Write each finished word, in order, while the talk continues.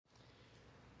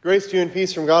Grace to you and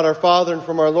peace from God our Father and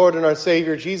from our Lord and our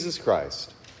Savior, Jesus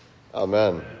Christ.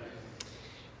 Amen.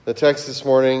 The text this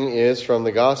morning is from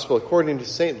the Gospel according to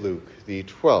St. Luke, the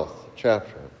 12th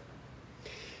chapter.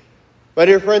 My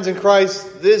dear friends in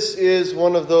Christ, this is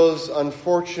one of those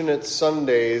unfortunate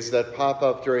Sundays that pop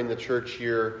up during the church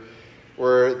year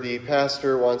where the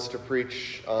pastor wants to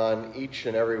preach on each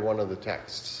and every one of the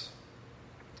texts.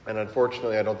 And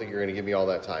unfortunately, I don't think you're going to give me all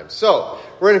that time. So,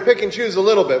 we're going to pick and choose a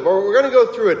little bit, but we're going to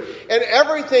go through it. And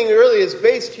everything really is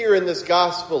based here in this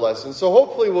gospel lesson. So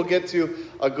hopefully we'll get to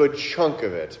a good chunk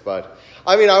of it. But,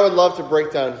 I would love to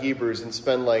break down Hebrews and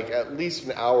spend at least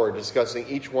an hour discussing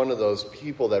each one of those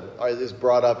people that is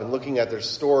brought up and looking at their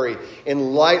story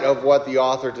in light of what the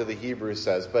author to the Hebrews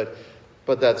says. But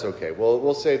that's okay.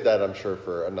 We'll save that, I'm sure,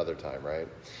 for another time, right?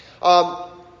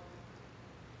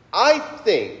 I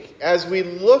think as we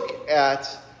look at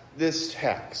this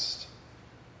text,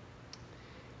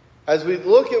 as we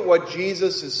look at what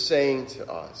Jesus is saying to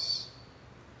us,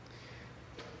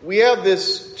 we have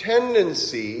this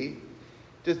tendency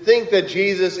to think that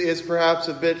Jesus is perhaps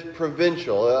a bit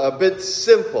provincial, a bit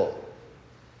simple.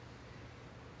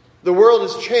 The world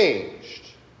has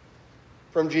changed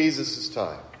from Jesus'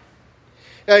 time.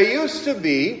 Now, it used to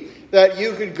be that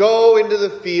you could go into the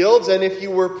fields, and if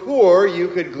you were poor, you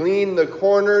could glean the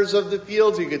corners of the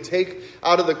fields. You could take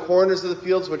out of the corners of the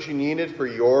fields what you needed for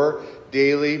your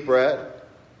daily bread.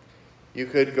 You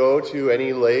could go to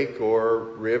any lake or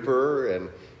river and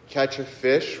catch a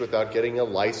fish without getting a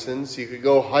license. You could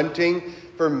go hunting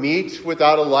for meat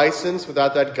without a license,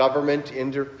 without that government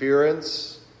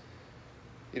interference.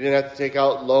 You didn't have to take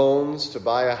out loans to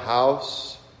buy a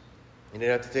house. You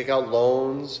didn't have to take out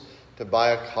loans to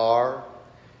buy a car.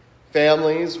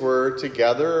 Families were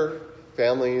together.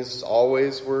 Families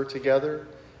always were together.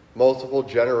 Multiple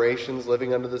generations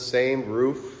living under the same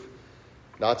roof,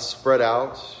 not spread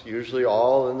out, usually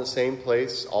all in the same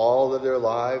place, all of their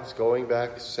lives going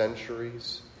back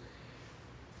centuries.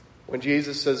 When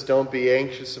Jesus says, don't be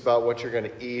anxious about what you're going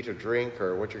to eat or drink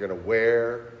or what you're going to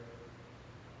wear,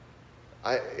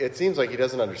 it seems like he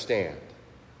doesn't understand,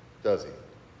 does he?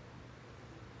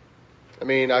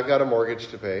 I've got a mortgage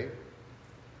to pay.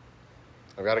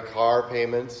 I've got a car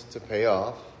payment to pay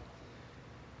off.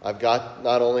 I've got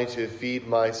not only to feed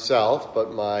myself,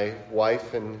 but my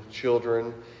wife and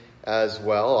children as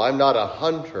well. I'm not a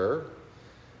hunter,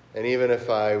 and even if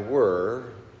I were,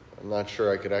 I'm not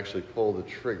sure I could actually pull the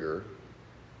trigger.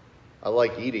 I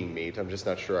like eating meat. I'm just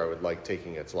not sure I would like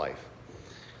taking its life.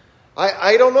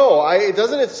 I don't know.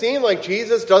 Doesn't it seem like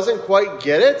Jesus doesn't quite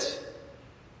get it?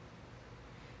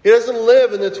 He doesn't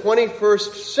live in the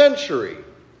 21st century.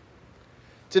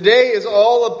 Today is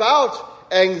all about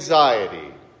anxiety.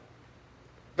 In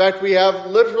fact, we have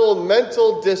literal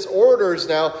mental disorders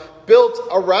now built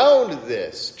around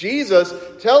this. Jesus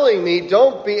telling me,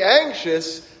 don't be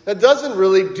anxious, that doesn't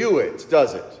really do it,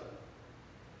 does it?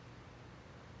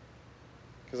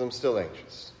 Because I'm still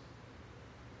anxious.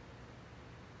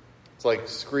 It's like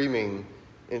screaming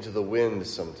into the wind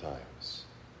sometimes.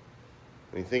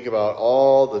 When you think about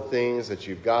all the things that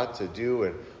you've got to do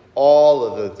and all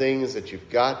of the things that you've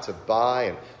got to buy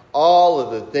and all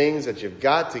of the things that you've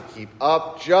got to keep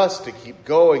up just to keep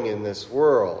going in this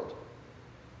world,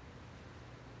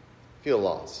 feel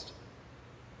lost.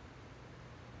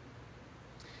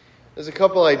 There's a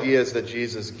couple ideas that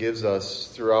Jesus gives us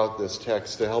throughout this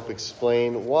text to help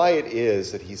explain why it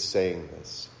is that he's saying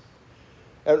this.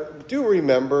 And do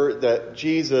remember that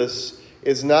Jesus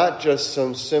is not just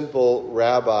some simple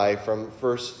rabbi from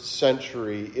first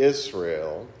century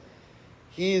Israel.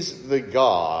 He's the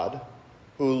God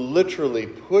who literally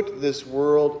put this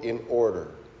world in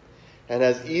order and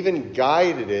has even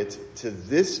guided it to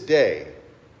this day.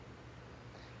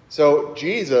 So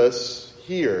Jesus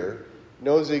here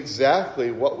knows exactly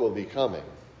what will be coming.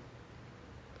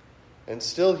 And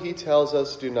still he tells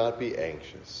us, do not be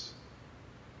anxious.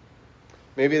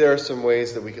 Maybe there are some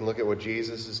ways that we can look at what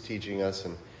Jesus is teaching us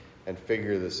and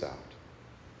figure this out.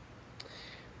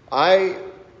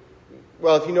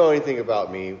 If you know anything about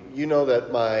me, you know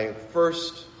that my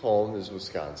first home is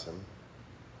Wisconsin.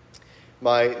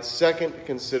 My second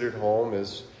considered home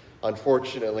is,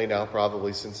 unfortunately, now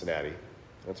probably Cincinnati.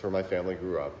 That's where my family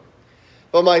grew up.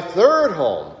 But my third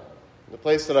home, the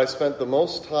place that I spent the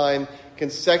most time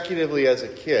consecutively as a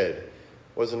kid,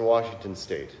 was in Washington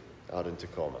State, out in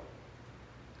Tacoma.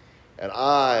 And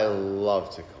I love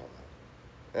Tacoma.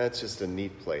 That's just a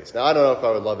neat place. Now, I don't know if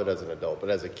I would love it as an adult, but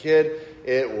as a kid,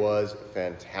 it was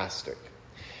fantastic.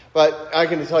 But I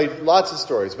can tell you lots of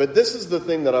stories. But this is the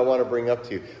thing that I want to bring up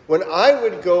to you. When I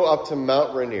would go up to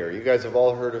Mount Rainier, you guys have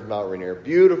all heard of Mount Rainier.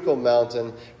 Beautiful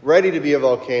mountain, ready to be a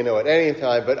volcano at any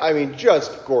time. But I mean,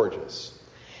 just gorgeous.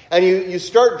 And you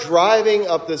start driving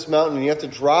up this mountain, and you have to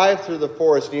drive through the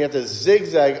forest, and you have to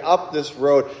zigzag up this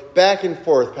road back and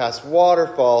forth past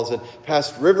waterfalls and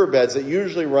past riverbeds that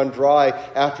usually run dry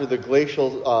after the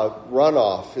glacial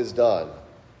runoff is done.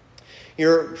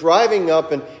 You're driving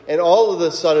up, and all of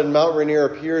a sudden, Mount Rainier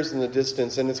appears in the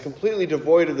distance, and it's completely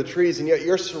devoid of the trees, and yet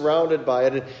you're surrounded by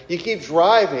it, and you keep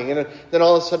driving, and then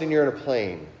all of a sudden you're in a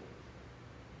plain.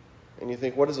 And you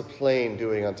think, what is a plain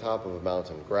doing on top of a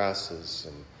mountain? Grasses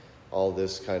and all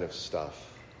this kind of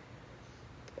stuff.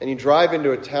 And you drive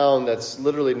into a town that's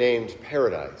literally named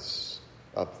Paradise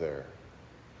up there.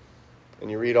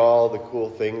 And you read all the cool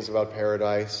things about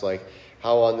Paradise, like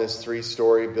how on this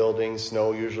 3-story building,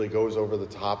 snow usually goes over the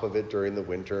top of it during the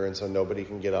winter, and so nobody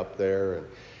can get up there. And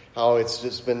how it's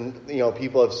just been,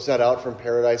 people have set out from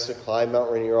Paradise to climb Mount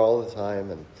Rainier all the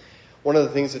time. And one of the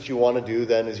things that you want to do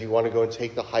then is you want to go and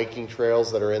take the hiking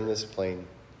trails that are in this plain.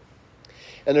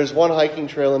 And there's one hiking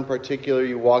trail in particular.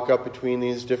 You walk up between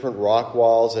these different rock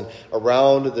walls and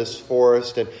around this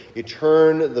forest, and you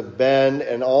turn the bend,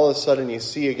 and all of a sudden you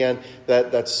see again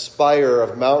that spire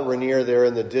of Mount Rainier there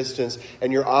in the distance,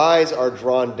 and your eyes are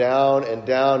drawn down and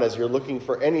down as you're looking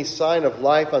for any sign of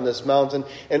life on this mountain,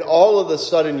 and all of a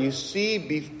sudden you see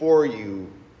before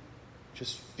you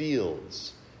just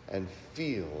fields and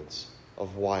fields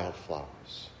of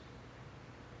wildflowers.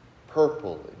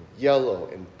 Purple and yellow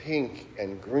and pink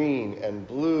and green and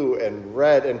blue and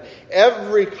red, and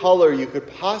every color you could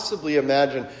possibly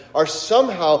imagine are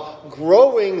somehow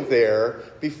growing there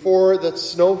before the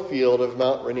snowfield of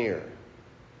Mount Rainier.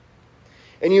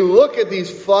 And you look at these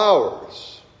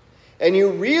flowers and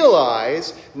you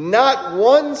realize not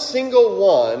one single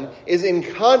one is in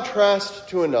contrast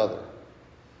to another.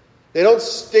 They don't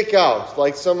stick out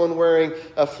like someone wearing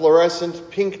a fluorescent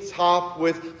pink top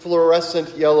with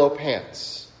fluorescent yellow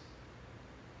pants.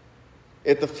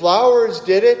 If the flowers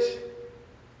did it,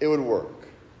 it would work.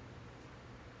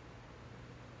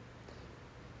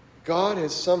 God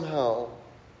has somehow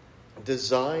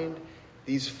designed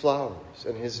these flowers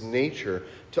and his nature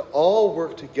to all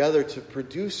work together to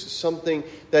produce something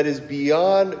that is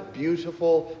beyond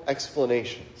beautiful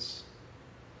explanations.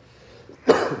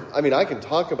 I mean, I can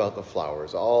talk about the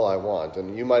flowers all I want,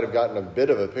 and you might have gotten a bit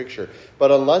of a picture,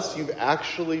 but unless you've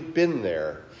actually been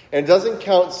there, and it doesn't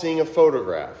count seeing a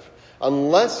photograph,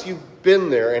 unless you've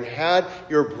been there and had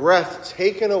your breath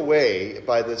taken away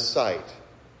by this sight,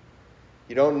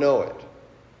 you don't know it.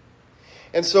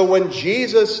 And so when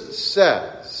Jesus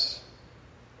says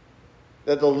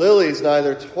that the lilies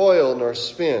neither toil nor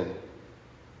spin,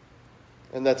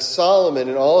 and that Solomon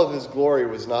in all of his glory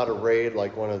was not arrayed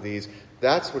like one of these,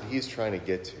 that's what he's trying to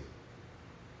get to.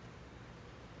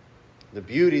 The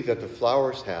beauty that the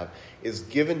flowers have is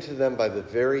given to them by the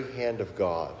very hand of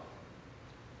God.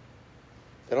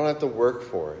 They don't have to work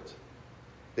for it.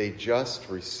 They just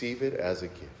receive it as a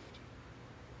gift.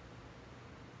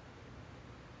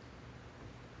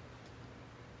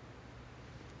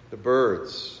 The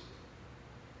birds.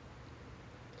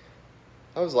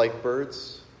 I always like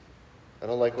birds. I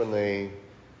don't like when they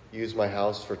use my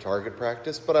house for target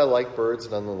practice, but I like birds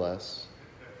nonetheless.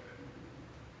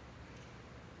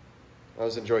 I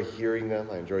always enjoy hearing them.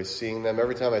 I enjoy seeing them.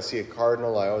 Every time I see a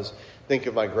cardinal, I always think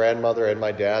of my grandmother and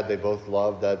my dad. They both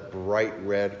loved that bright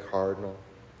red cardinal.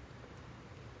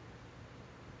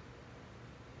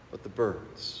 But the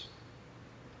birds,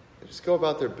 they just go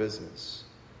about their business.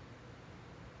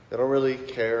 They don't really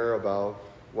care about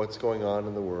what's going on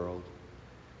in the world.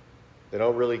 They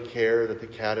don't really care that the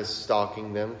cat is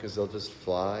stalking them because they'll just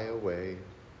fly away.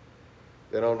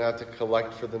 They don't have to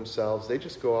collect for themselves. They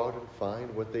just go out and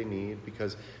find what they need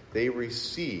because they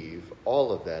receive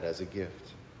all of that as a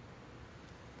gift.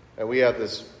 And we have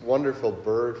this wonderful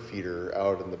bird feeder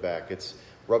out in the back. It's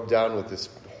rubbed down with this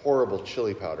horrible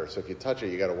chili powder. So if you touch it,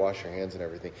 you got to wash your hands and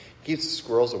everything. It keeps the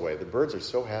squirrels away. The birds are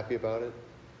so happy about it.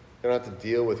 They don't have to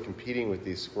deal with competing with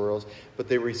these squirrels, but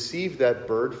they receive that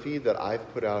bird feed that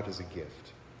I've put out as a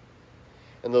gift.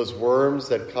 And those worms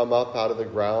that come up out of the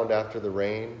ground after the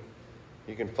rain,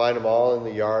 you can find them all in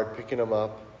the yard, picking them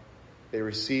up. They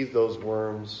receive those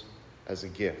worms as a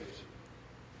gift.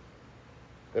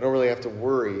 They don't really have to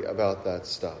worry about that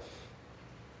stuff.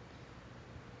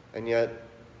 And yet,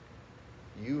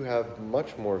 you have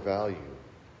much more value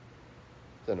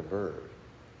than a bird.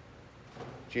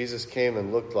 Jesus came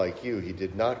and looked like you. He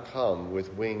did not come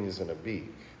with wings and a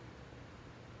beak.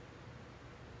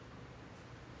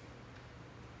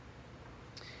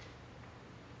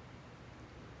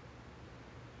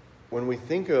 when we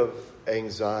think of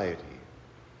anxiety,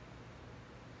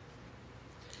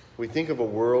 we think of a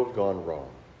world gone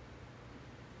wrong.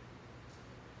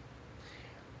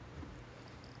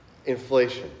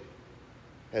 Inflation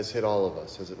has hit all of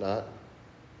us, has it not?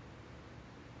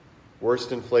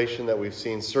 Worst inflation that we've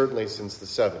seen certainly since the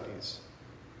 70s.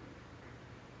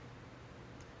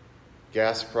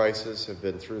 Gas prices have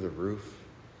been through the roof.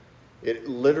 It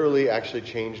literally actually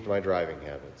changed my driving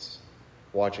habits,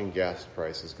 watching gas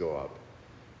prices go up.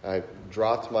 I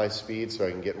dropped my speed so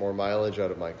I can get more mileage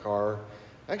out of my car.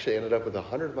 I actually ended up with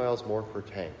 100 miles more per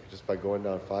tank just by going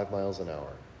down 5 miles an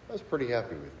hour. I was pretty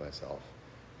happy with myself.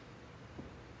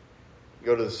 You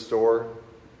go to the store,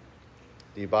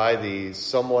 do you buy the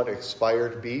somewhat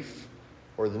expired beef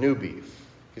or the new beef?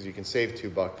 Because you can save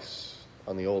 $2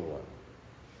 on the old one.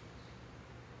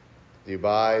 Do you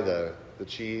buy the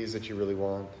cheese that you really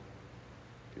want?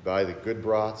 Do you buy the good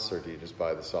broths or do you just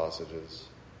buy the sausages?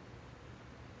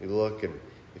 You look and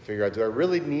you figure out, do I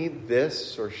really need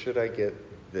this or should I get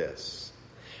this?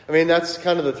 I mean, that's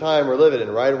kind of the time we're living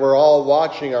in, right? We're all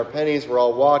watching our pennies. We're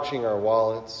all watching our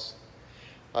wallets.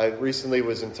 I recently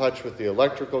was in touch with the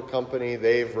electrical company.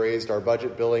 They've raised our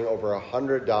budget billing over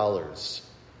 $100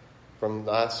 from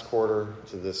last quarter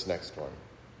to this next one.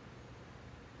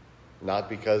 Not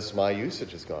because my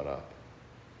usage has gone up.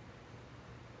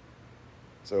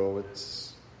 So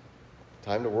it's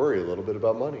time to worry a little bit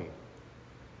about money.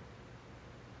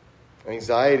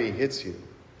 Anxiety hits you.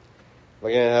 Am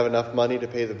I going to have enough money to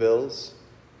pay the bills?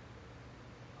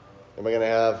 Am I going to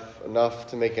have enough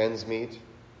to make ends meet?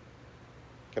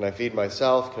 Can I feed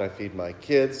myself? Can I feed my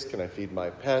kids? Can I feed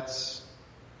my pets?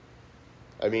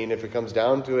 I mean, if it comes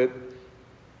down to it,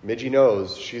 Midgie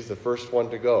knows she's the first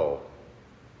one to go.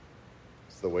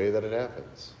 It's the way that it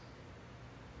happens.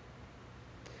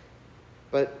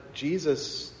 But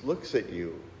Jesus looks at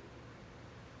you.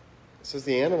 It says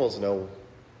the animals know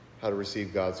how to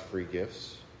receive God's free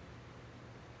gifts.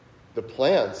 The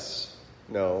plants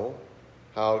know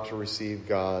how to receive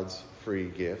God's free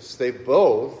gifts. They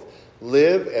both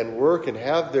live and work and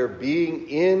have their being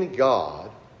in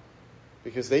God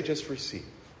because they just receive.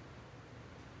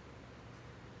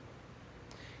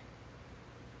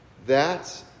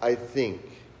 That, I think,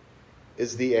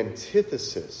 is the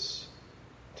antithesis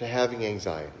to having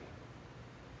anxiety.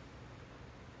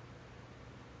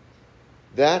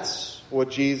 That's what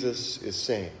Jesus is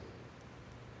saying.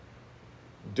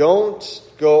 Don't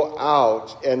go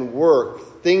out and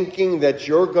work thinking that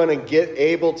you're going to get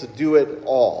able to do it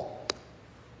all.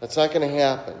 That's not going to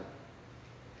happen.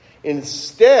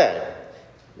 Instead,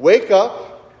 wake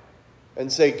up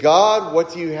and say, God,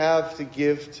 what do you have to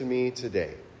give to me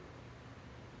today?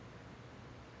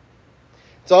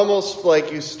 It's almost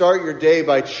like you start your day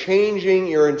by changing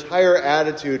your entire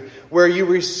attitude, where you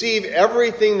receive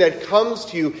everything that comes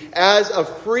to you as a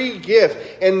free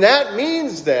gift. And that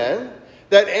means then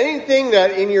that anything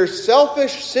that in your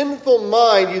selfish, sinful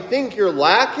mind you think you're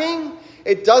lacking,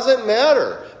 it doesn't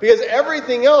matter. Because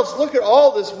everything else, look at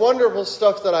all this wonderful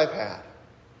stuff that I've had.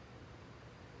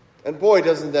 And boy,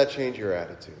 doesn't that change your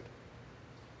attitude.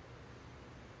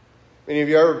 Any of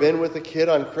you ever been with a kid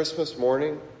on Christmas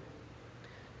morning?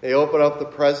 They open up the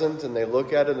present and they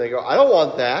look at it and they go, I don't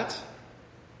want that.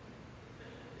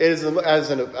 It is, as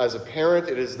a parent,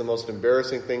 it is the most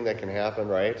embarrassing thing that can happen,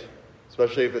 right?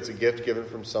 Especially if it's a gift given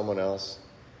from someone else.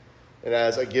 And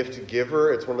as a gift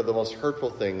giver, it's one of the most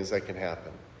hurtful things that can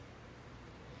happen.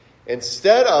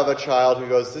 Instead of a child who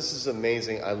goes, this is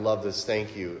amazing, I love this,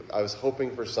 thank you. I was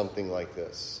hoping for something like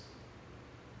this.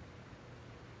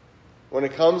 When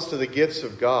it comes to the gifts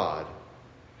of God,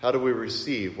 how do we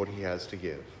receive what he has to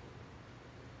give?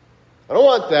 I don't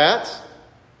want that.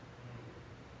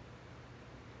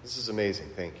 This is amazing,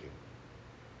 thank you.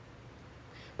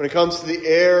 When it comes to the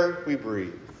air we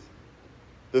breathe,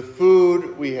 the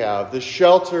food we have, the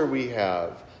shelter we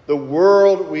have, the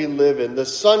world we live in, the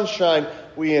sunshine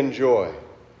we enjoy,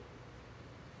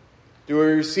 do we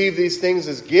receive these things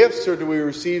as gifts or do we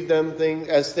receive them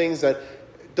as things that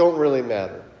don't really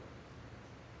matter?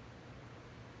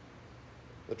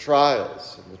 The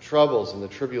trials and the troubles and the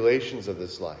tribulations of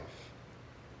this life,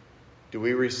 do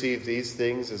we receive these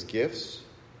things as gifts?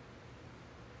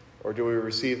 Or do we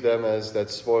receive them as that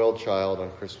spoiled child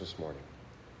on Christmas morning?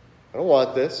 I don't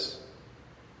want this.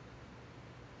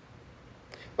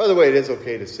 By the way, it is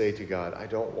okay to say to God, I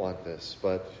don't want this,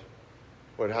 but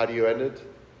how do you end it?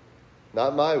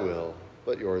 Not my will,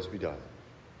 but yours be done.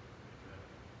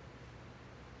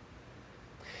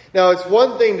 Now, it's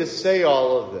one thing to say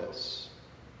all of this.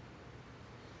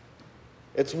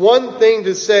 It's one thing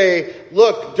to say,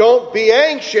 look, don't be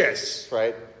anxious,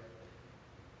 right?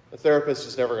 A therapist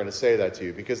is never going to say that to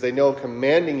you because they know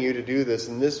commanding you to do this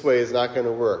in this way is not going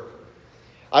to work.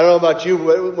 I don't know about you,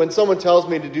 but when someone tells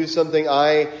me to do something,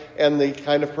 I am the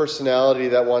kind of personality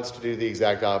that wants to do the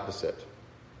exact opposite.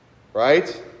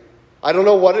 Right? I don't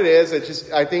know what it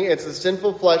is. I think it's the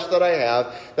sinful flesh that I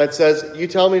have that says, you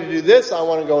tell me to do this, I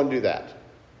want to go and do that.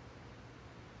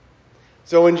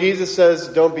 So when Jesus says,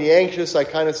 don't be anxious, I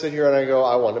kind of sit here and I go,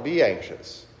 I want to be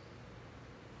anxious.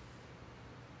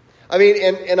 I mean,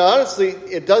 and honestly,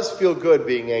 it does feel good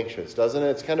being anxious, doesn't it?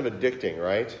 It's kind of addicting,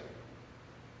 right?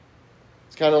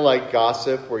 It's kind of like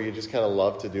gossip where you just kind of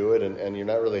love to do it and you're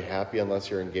not really happy unless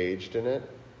you're engaged in it.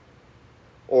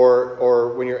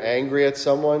 Or when you're angry at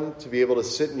someone, to be able to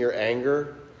sit in your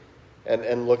anger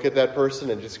and look at that person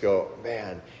and just go,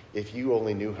 man, if you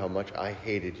only knew how much I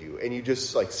hated you. And you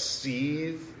just like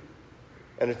seethe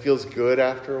and it feels good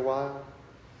after a while.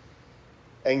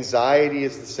 Anxiety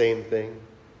is the same thing.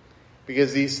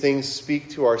 Because these things speak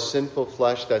to our sinful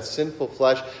flesh, that sinful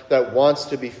flesh that wants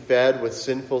to be fed with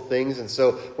sinful things. And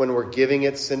so when we're giving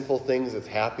it sinful things, it's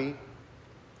happy.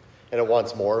 And it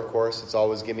wants more, of course. It's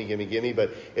always gimme, gimme, gimme,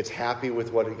 but it's happy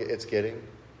with what it's getting.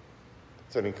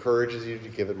 So it encourages you to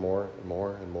give it more and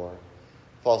more and more.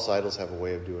 False idols have a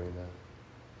way of doing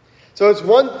that. So it's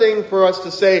one thing for us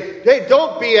to say, hey,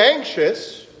 don't be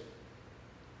anxious.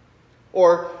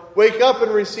 Or wake up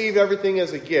and receive everything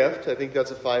as a gift. I think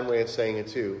that's a fine way of saying it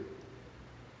too.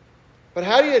 But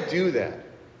how do you do that?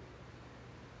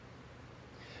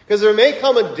 Because there may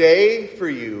come a day for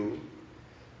you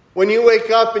when you wake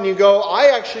up and you go,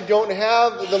 I actually don't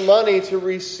have the money to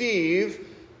receive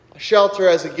shelter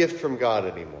as a gift from God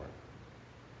anymore.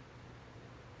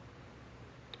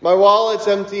 My wallet's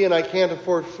empty and I can't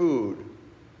afford food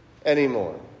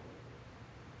anymore.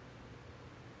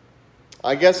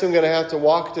 I guess I'm going to have to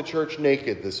walk to church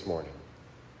naked this morning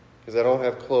because I don't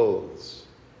have clothes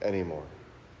anymore.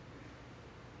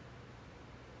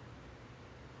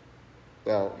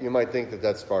 Now, you might think that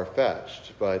that's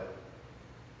far-fetched, but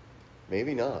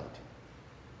maybe not.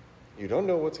 You don't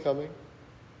know what's coming.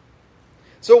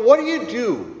 So what do you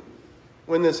do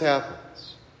when this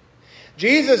happens?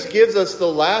 Jesus gives us the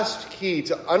last key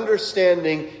to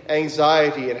understanding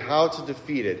anxiety and how to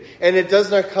defeat it. And it does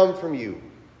not come from you.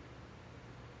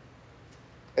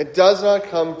 It does not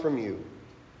come from you.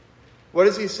 What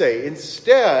does he say?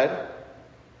 Instead,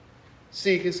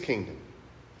 seek his kingdom.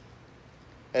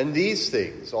 And these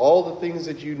things, all the things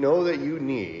that you know that you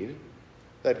need,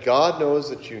 that God knows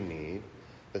that you need,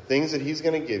 the things that he's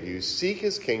going to give you, seek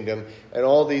his kingdom, and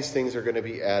all these things are going to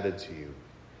be added to you.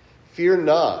 Fear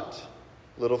not,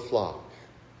 little flock,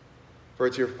 for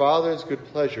it's your Father's good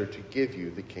pleasure to give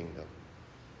you the kingdom.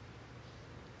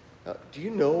 Now, do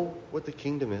you know what the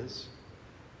kingdom is?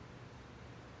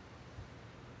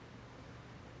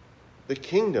 The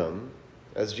kingdom,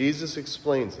 as Jesus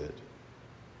explains it,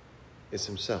 is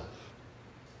himself.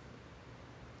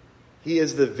 He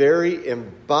is the very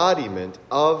embodiment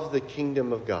of the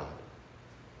kingdom of God.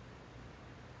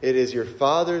 It is your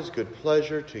Father's good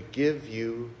pleasure to give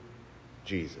you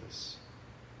Jesus.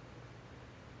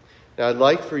 Now, I'd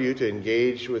like for you to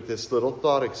engage with this little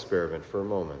thought experiment for a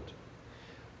moment.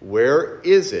 Where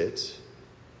is it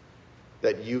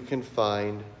that you can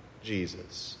find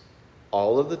Jesus?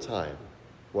 All of the time,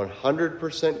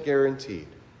 100% guaranteed.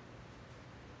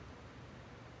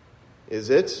 Is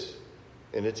it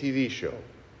in a TV show?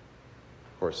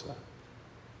 Of course not.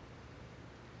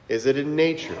 Is it in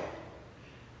nature?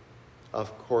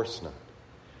 Of course not.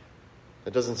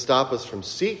 That doesn't stop us from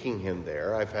seeking him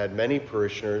there. I've had many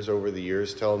parishioners over the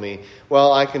years tell me,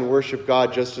 well, I can worship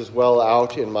God just as well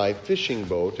out in my fishing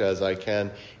boat as I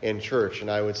can in church. And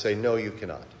I would say, no, you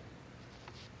cannot.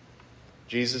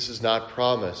 Jesus is not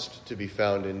promised to be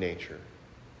found in nature.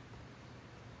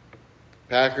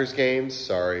 Packers games,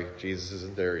 sorry, Jesus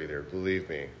isn't there either. Believe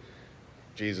me,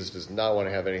 Jesus does not want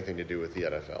to have anything to do with the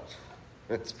NFL.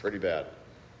 It's pretty bad.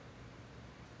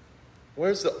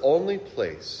 Where's the only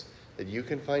place that you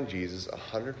can find Jesus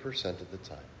 100% of the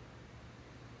time?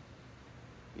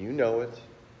 You know it.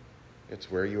 It's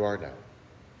where you are now.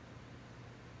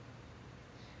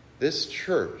 This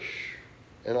church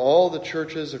and all the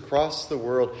churches across the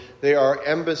world, they are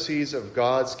embassies of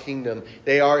God's kingdom.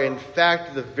 They are, in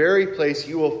fact, the very place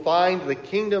you will find the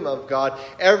kingdom of God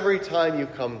every time you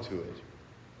come to it.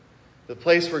 The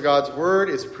place where God's word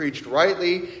is preached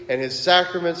rightly and his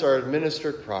sacraments are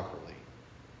administered properly.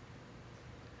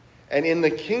 And in the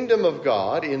kingdom of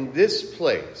God, in this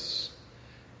place,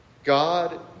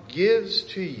 God gives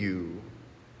to you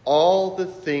all the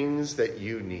things that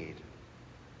you need.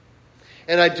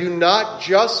 And I do not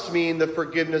just mean the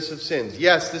forgiveness of sins.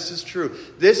 Yes, this is true.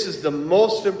 This is the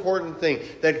most important thing,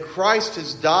 that Christ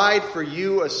has died for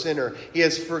you, a sinner. He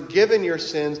has forgiven your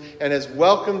sins and has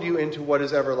welcomed you into what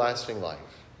is everlasting life.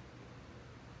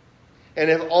 And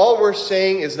if all we're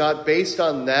saying is not based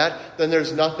on that, then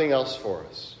there's nothing else for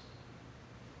us.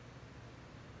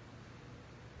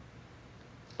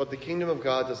 But the kingdom of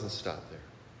God doesn't stop there.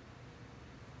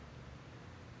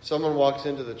 Someone walks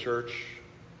into the church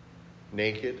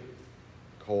naked,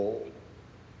 cold.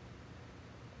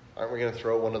 Aren't we going to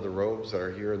throw one of the robes that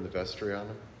are here in the vestry on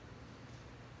them?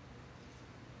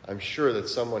 I'm sure that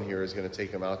someone here is going to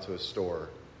take them out to a store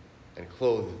and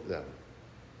clothe them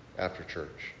after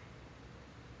church.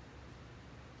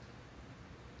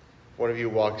 One of you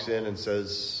walks in and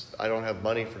says, I don't have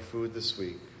money for food this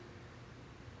week.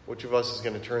 Which of us is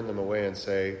going to turn them away and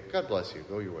say, God bless you,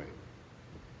 go your way?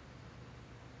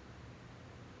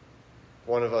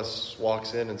 One of us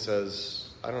walks in and says,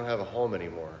 I don't have a home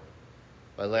anymore.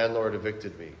 My landlord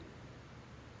evicted me.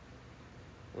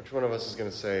 Which one of us is going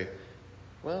to say,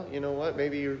 well, you know what?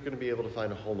 Maybe you're going to be able to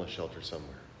find a homeless shelter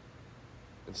somewhere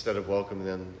instead of welcoming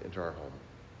them into our home.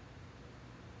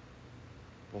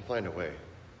 We'll find a way.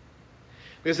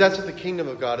 Because that's what the kingdom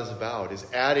of God is about, is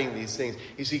adding these things.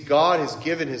 You see, God has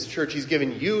given his church. He's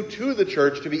given you to the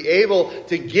church to be able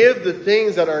to give the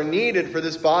things that are needed for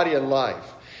this body and life.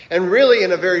 And really,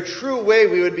 in a very true way,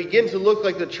 we would begin to look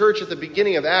like the church at the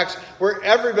beginning of Acts, where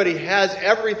everybody has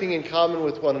everything in common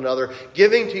with one another,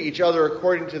 giving to each other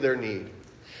according to their need.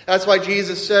 That's why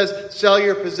Jesus says, sell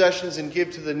your possessions and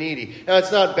give to the needy. Now,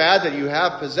 it's not bad that you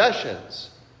have possessions,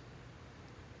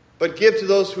 but give to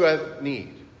those who have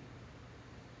need.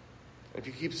 If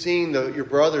you keep seeing your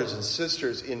brothers and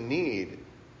sisters in need,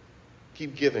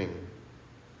 keep giving.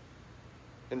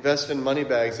 Invest in money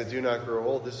bags that do not grow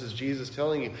old. This is Jesus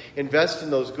telling you. Invest in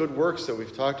those good works that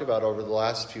we've talked about over the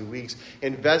last few weeks.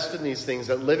 Invest in these things,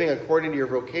 that living according to your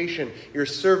vocation, you're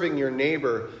serving your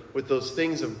neighbor with those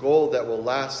things of gold that will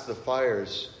last the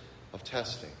fires of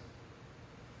testing.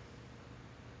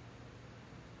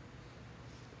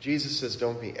 Jesus says,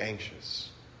 don't be anxious.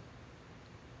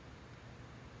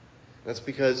 That's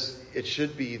because it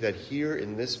should be that here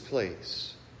in this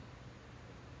place,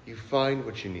 you find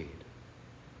what you need.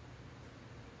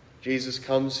 Jesus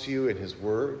comes to you in his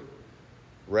word,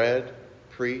 read,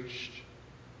 preached.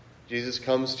 Jesus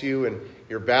comes to you in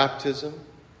your baptism.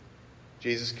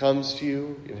 Jesus comes to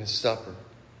you in his supper.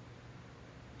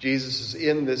 Jesus is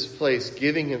in this place,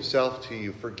 giving himself to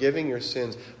you, forgiving your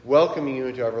sins, welcoming you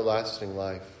into everlasting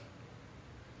life.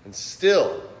 And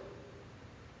still,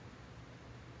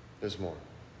 there's more.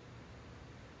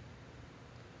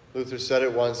 Luther said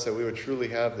it once that we would truly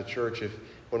have the church if,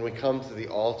 when we come to the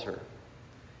altar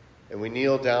and we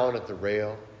kneel down at the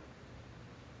rail,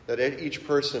 that each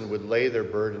person would lay their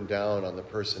burden down on the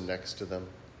person next to them,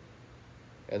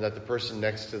 and that the person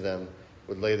next to them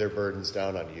would lay their burdens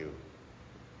down on you.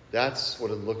 That's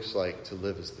what it looks like to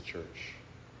live as the church.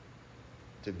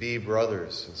 To be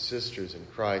brothers and sisters in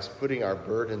Christ, putting our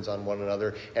burdens on one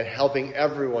another and helping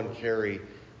everyone carry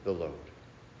the load.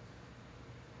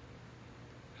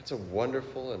 That's a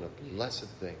wonderful and a blessed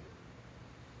thing.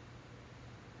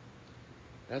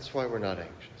 That's why we're not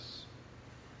anxious.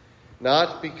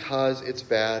 Not because it's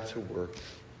bad to work.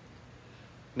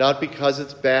 Not because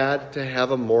it's bad to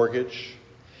have a mortgage.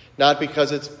 Not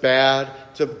because it's bad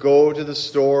to go to the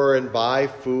store and buy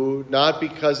food. Not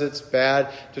because it's bad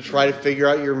to try to figure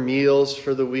out your meals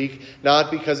for the week. Not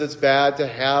because it's bad to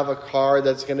have a car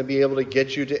that's going to be able to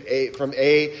get you from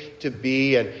A to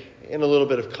B and in a little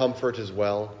bit of comfort as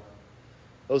well.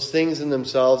 Those things in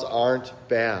themselves aren't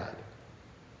bad.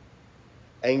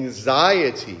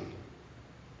 Anxiety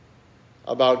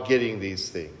about getting these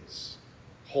things,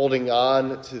 holding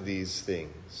on to these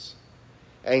things,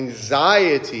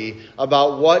 anxiety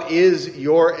about what is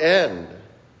your end,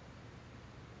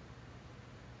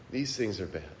 these things are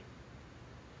bad.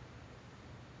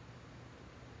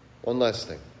 One last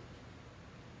thing.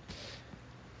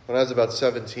 When I was about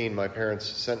 17, my parents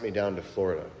sent me down to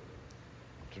Florida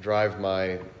to drive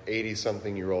my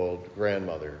 80-something-year-old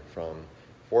grandmother from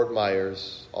Fort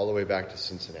Myers all the way back to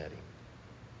Cincinnati.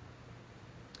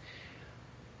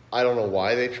 I don't know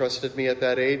why they trusted me at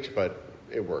that age, but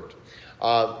it worked.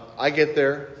 I get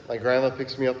there. My grandma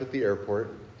picks me up at the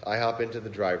airport. I hop into the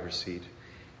driver's seat,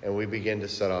 and we begin to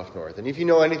set off north. And if you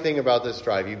know anything about this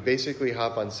drive, you basically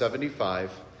hop on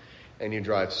 75, and you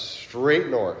drive straight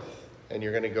north. And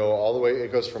you're going to go all the way.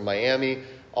 It goes from Miami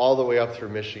all the way up through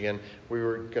Michigan. We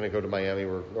were going to go to Miami.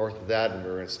 We're north of that, and we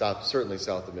were going to stop certainly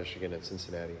south of Michigan in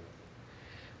Cincinnati.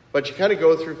 But you kind of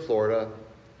go through Florida,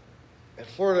 And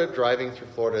Florida, driving through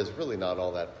Florida is really not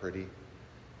all that pretty.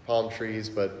 Palm trees,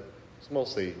 but it's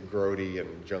mostly grody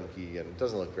and junky, and it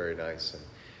doesn't look very nice. And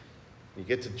you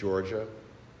get to Georgia,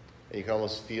 and you can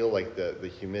almost feel like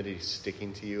the humidity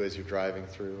sticking to you as you're driving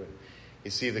through. And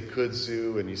you see the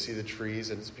kudzu, and you see the trees,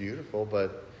 and it's beautiful,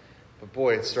 but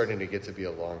boy, it's starting to get to be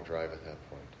a long drive at that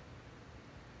point.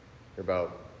 You're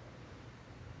about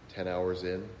 10 hours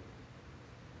in.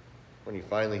 When you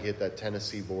finally hit that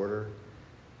Tennessee border,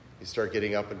 you start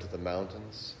getting up into the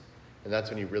mountains. And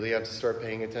that's when you really have to start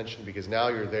paying attention, because now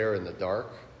you're there in the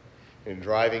dark and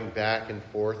driving back and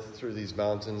forth through these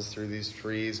mountains, through these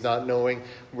trees, not knowing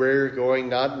where you're going,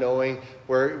 not knowing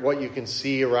what you can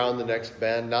see around the next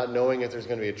bend, not knowing if there's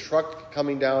going to be a truck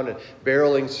coming down and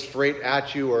barreling straight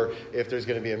at you, or if there's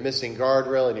going to be a missing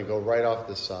guardrail and you go right off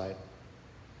the side.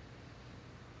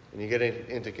 And you get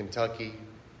into Kentucky,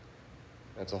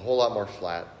 and it's a whole lot more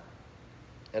flat.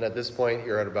 And at this point,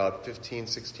 you're at about 15,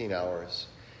 16 hours.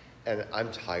 And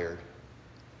I'm tired,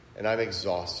 and I'm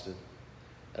exhausted,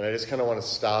 and I just kind of want to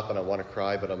stop and I want to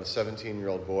cry, but I'm a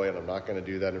 17-year-old boy, and I'm not going to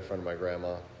do that in front of my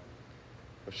grandma.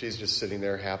 If she's just sitting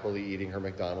there happily eating her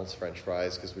McDonald's French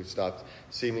fries, because we've stopped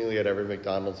seemingly at every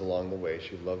McDonald's along the way.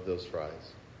 She loved those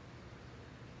fries.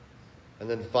 And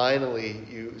then finally,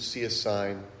 you see a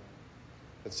sign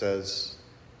that says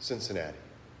Cincinnati,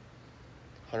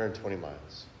 120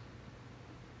 miles.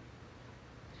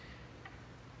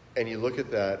 And you look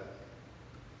at that,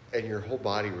 and your whole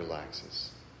body relaxes.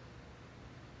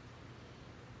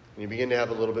 And you begin to have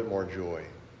a little bit more joy.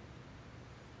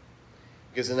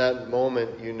 Because in that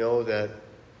moment, you know that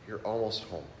you're almost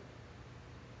home.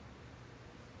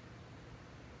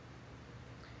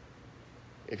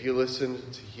 If you listen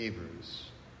to Hebrews,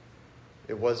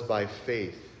 it was by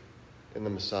faith in the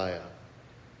Messiah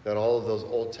that all of those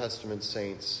Old Testament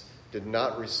saints did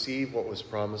not receive what was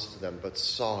promised to them, but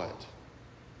saw it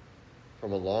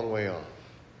from a long way off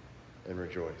and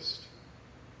rejoiced.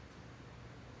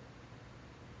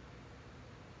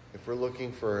 If we're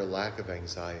looking for a lack of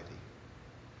anxiety,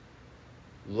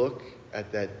 look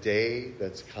at that day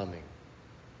that's coming.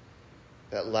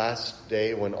 That last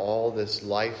day when all this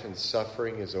life and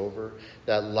suffering is over.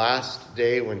 That last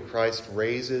day when Christ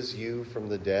raises you from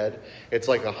the dead. It's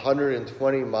like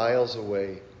 120 miles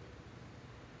away.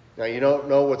 Now, you don't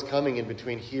know what's coming in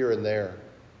between here and there.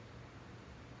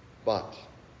 But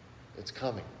it's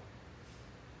coming.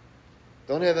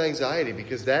 Don't have anxiety,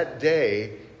 because that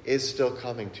day is still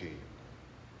coming to you.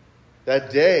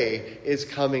 That day is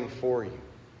coming for you.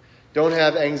 Don't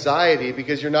have anxiety,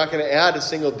 because you're not going to add a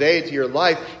single day to your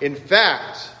life. In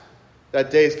fact, that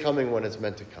day is coming when it's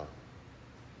meant to come.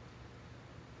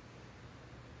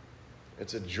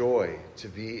 It's a joy to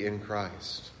be in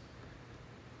Christ,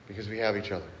 because we have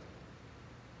each other.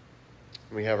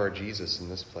 And we have our Jesus in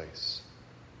this place.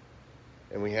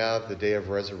 And we have the day of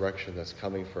resurrection that's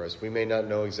coming for us. We may not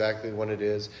know exactly when it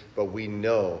is, but we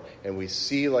know and we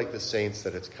see, like the saints,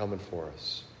 that it's coming for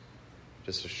us.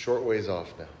 Just a short ways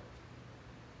off now.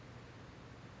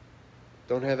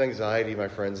 Don't have anxiety, my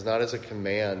friends, not as a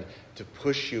command to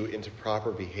push you into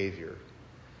proper behavior.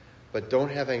 But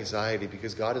don't have anxiety,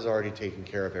 because God has already taken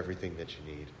care of everything that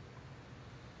you need.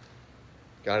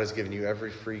 God has given you every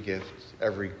free gift,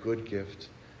 every good gift.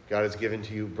 God has given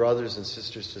to you brothers and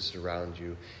sisters to surround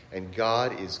you. And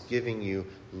God is giving you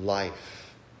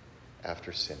life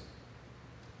after sin.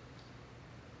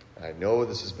 I know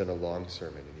this has been a long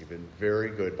sermon, and you've been very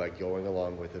good by going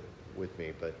along with it with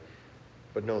me,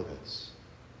 but know this.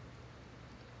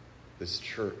 This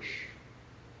church,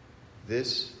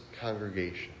 this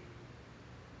congregation,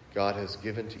 God has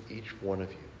given to each one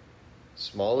of you,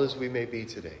 small as we may be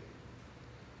today,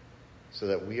 so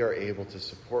that we are able to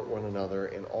support one another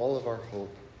in all of our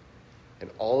hope, in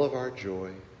all of our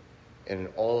joy, and in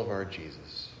all of our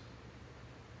Jesus.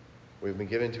 We've been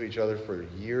given to each other for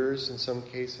years in some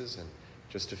cases, and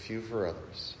just a few for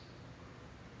others.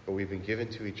 But we've been given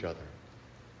to each other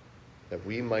that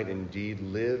we might indeed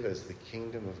live as the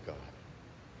kingdom of God.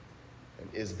 And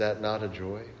is that not a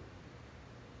joy?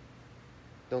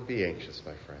 Don't be anxious,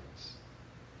 my friends.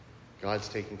 God's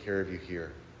taking care of you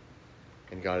here.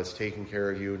 And God is taking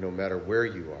care of you no matter where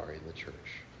you are in the church.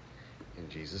 In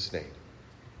Jesus' name,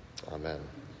 amen.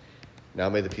 Now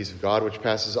may the peace of God, which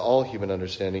passes all human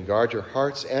understanding, guard your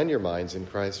hearts and your minds in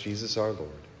Christ Jesus our Lord.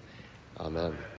 Amen.